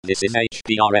This is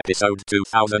HPR episode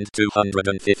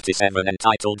 2257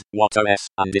 entitled What OS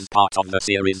and is part of the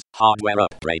series Hardware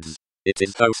Upgrades. It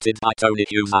is hosted by Tony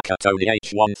Husaka Tony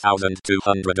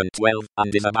H1212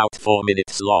 and is about 4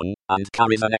 minutes long and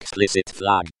carries an explicit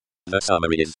flag. The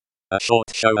summary is a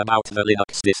short show about the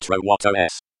Linux distro What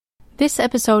OS. This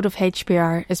episode of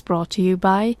HPR is brought to you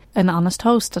by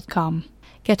anhonesthost.com.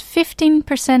 Get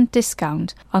 15%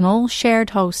 discount on all shared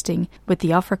hosting with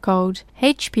the offer code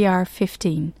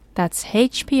HPR15. That's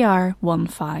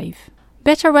HPR15.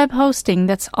 Better web hosting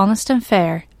that's honest and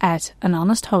fair at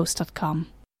anhonesthost.com.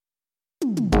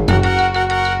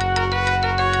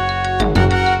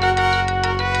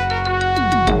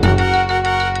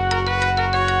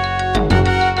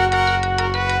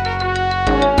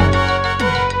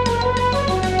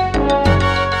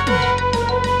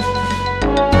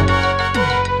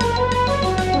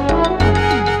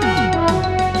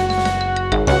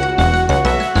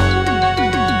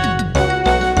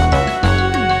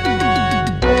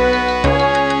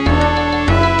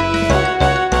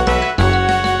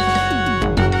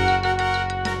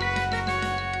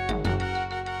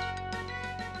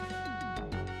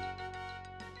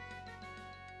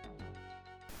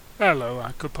 Hello,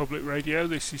 Anchor Public Radio.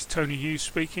 This is Tony Hughes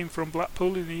speaking from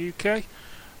Blackpool in the UK.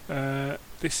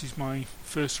 This is my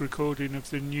first recording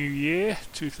of the new year,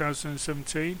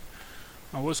 2017.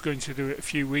 I was going to do it a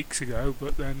few weeks ago,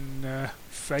 but then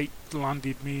fate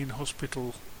landed me in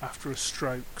hospital after a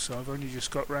stroke, so I've only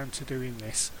just got round to doing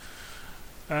this.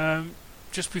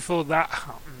 Just before that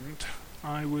happened,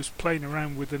 I was playing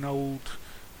around with an old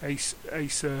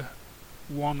Acer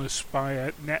One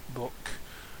Aspire netbook.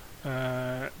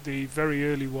 The very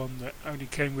early one that only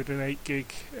came with an 8GB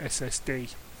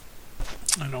SSD,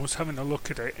 and I was having a look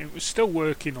at it. It was still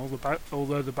working,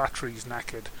 although the battery's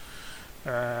knackered,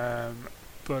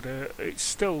 but it's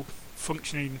still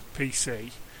functioning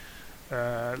PC.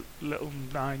 Little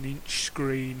 9-inch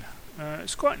screen.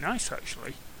 It's quite nice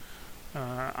actually.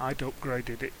 I'd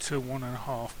upgraded it to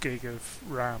 1.5GB of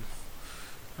RAM,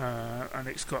 and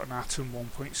it's got an Atom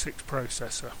 1.6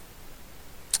 processor.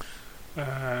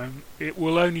 It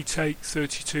will only take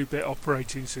 32-bit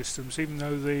operating systems, even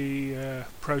though the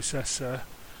processor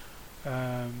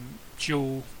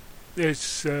dual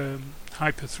is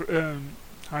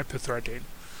hyper-threading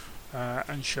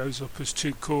and shows up as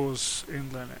 2 cores in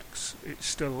Linux. It's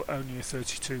still only a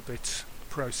 32-bit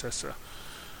processor.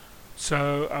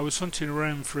 So I was hunting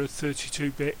around for a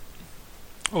 32-bit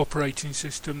operating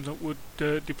system that would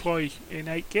deploy in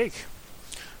 8GB.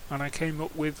 And I came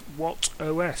up with What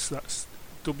OS. That's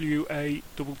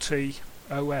WATT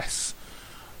OS.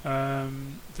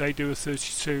 They do a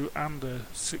 32 and a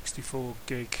 64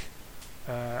 gig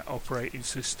operating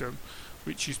system,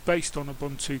 which is based on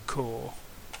Ubuntu Core,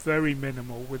 very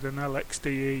minimal, with an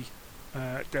LXDE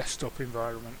desktop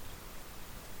environment.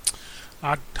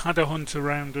 I'd had a hunt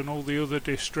around, and all the other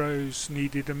distros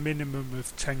needed a minimum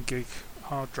of 10 gig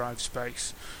hard drive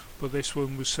space, but this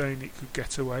one was saying it could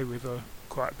get away with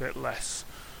quite a bit less,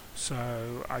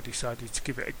 so I decided to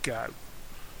give it a go,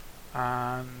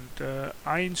 and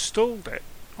I installed it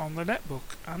on the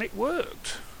netbook, and it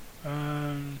worked.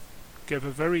 Gave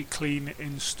a very clean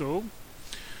install,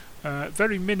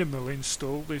 very minimal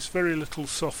install. There's very little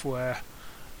software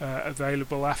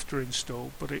available after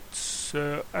install, but it's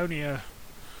only a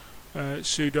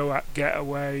sudo apt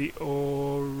getaway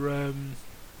or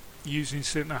using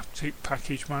Synaptic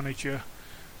Package Manager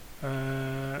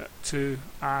to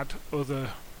add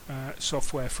other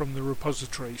software from the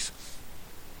repositories.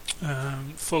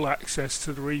 Full access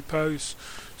to the repos,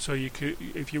 so you could,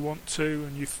 if you want to,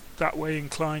 and you're that way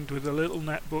inclined with a little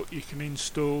netbook, you can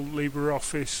install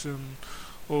LibreOffice and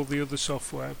all the other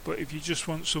software. But if you just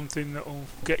want something that will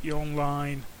get you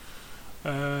online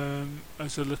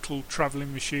as a little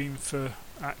travelling machine for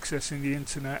accessing the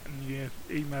internet and your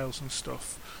emails and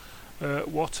stuff,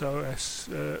 What OS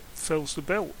fills the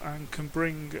bill and can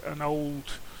bring an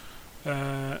old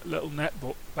little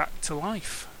netbook back to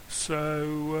life.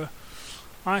 So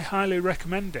I highly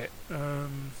recommend it.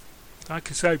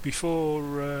 Like I say,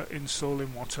 before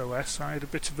installing What OS, I had a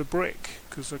bit of a brick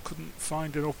because I couldn't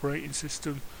find an operating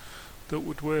system that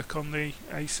would work on the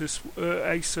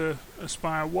Acer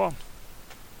Aspire 1.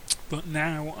 But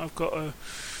now I've got a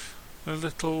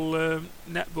little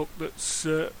netbook that's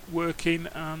working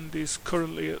and is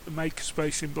currently at the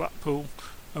Makerspace in Blackpool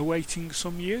awaiting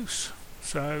some use.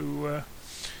 So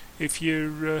if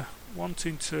you're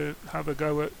wanting to have a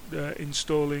go at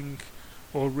installing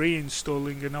or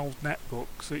reinstalling an old netbook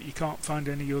that you can't find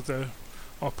any other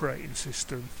operating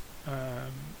system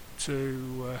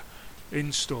to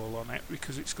install on it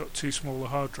because it's got too small a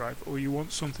hard drive, or you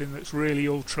want something that's really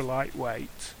ultra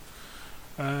lightweight,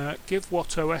 give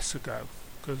WatchOS a go,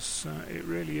 because it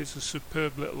really is a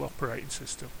superb little operating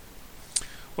system.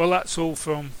 Well, that's all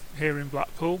from here in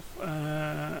Blackpool.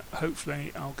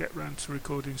 Hopefully I'll get round to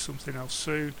recording something else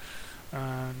soon,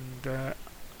 and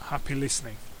happy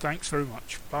listening. Thanks very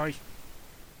much. Bye.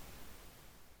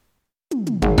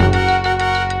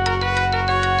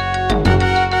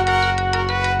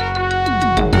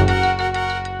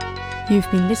 You've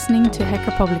been listening to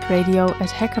Hacker Public Radio at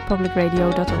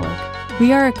hackerpublicradio.org.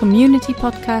 We are a community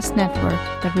podcast network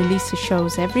that releases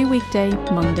shows every weekday,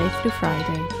 Monday through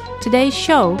Friday. Today's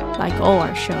show, like all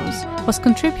our shows, was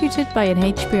contributed by an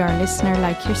HPR listener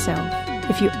like yourself.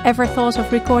 If you ever thought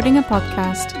of recording a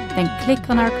podcast, then click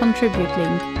on our contribute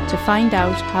link to find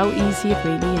out how easy it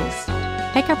really is.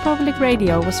 Hacker Public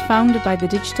Radio was founded by the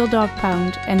Digital Dog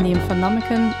Pound and the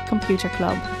Infonomicon Computer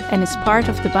Club and is part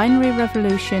of the binary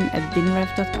revolution at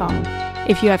binrev.com.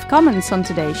 If you have comments on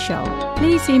today's show,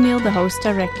 please email the host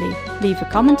directly, leave a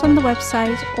comment on the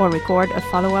website, or record a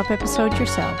follow-up episode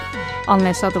yourself.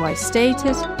 Unless otherwise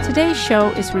stated, today's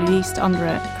show is released under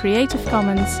a Creative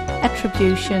Commons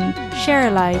Attribution Share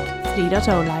Alike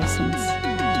 3.0 license.